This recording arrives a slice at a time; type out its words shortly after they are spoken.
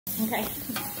Okay.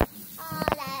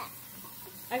 That.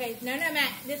 Okay, no,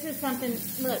 Matt. This is something.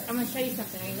 Look, I'm going to show you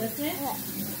something. Are you listening? Look.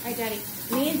 All right, Daddy.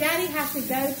 Me and Daddy have to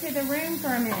go to the room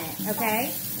for a minute,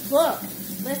 okay? Look.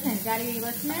 Listen. Daddy, are you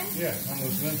listening? Yeah, I'm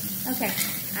listening. Okay.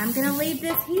 I'm going to leave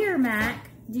this here, Mac.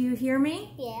 Do you hear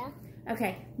me? Yeah.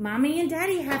 Okay. Mommy and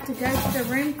Daddy have to go to the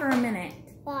room for a minute.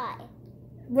 Why?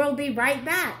 We'll be right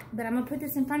back, but I'm going to put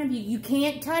this in front of you. You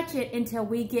can't touch it until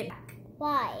we get back.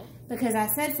 Why? Because I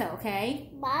said so, okay?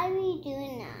 Why are we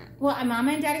doing that? Well,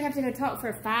 Mama and Daddy have to go talk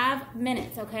for 5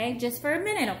 minutes, okay? Just for a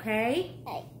minute, okay?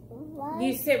 Like, why?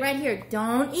 You sit right here.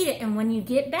 Don't eat it. And when you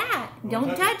get back,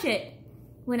 don't touch it.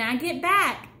 When I get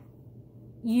back,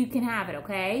 you can have it,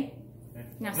 okay?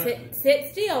 Now sit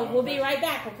still. We'll be right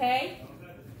back, okay?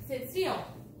 Sit still.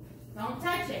 Don't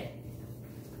touch it.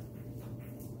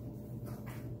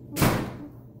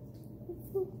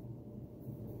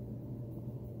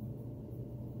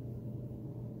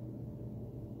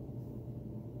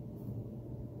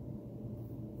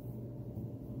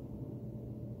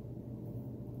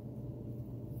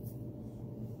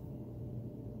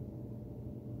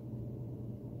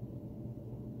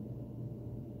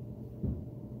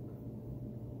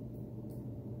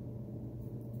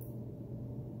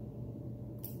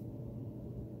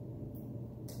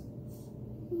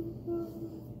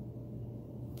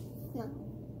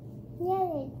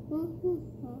 No.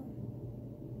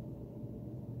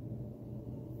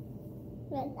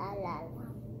 Yeah. La la la.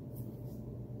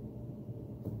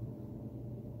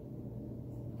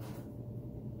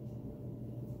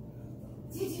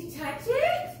 Did you touch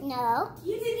it? No.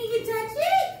 You didn't even touch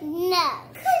it? No.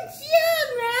 Good job,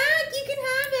 Mac. You can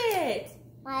have it.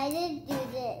 I didn't do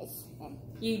this.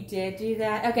 You did do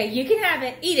that? Okay, you can have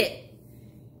it. Eat it.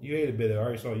 You ate a bit. I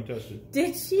already saw you touched it.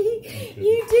 Did she?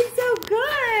 You did so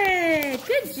good.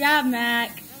 Good job,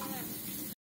 Mac.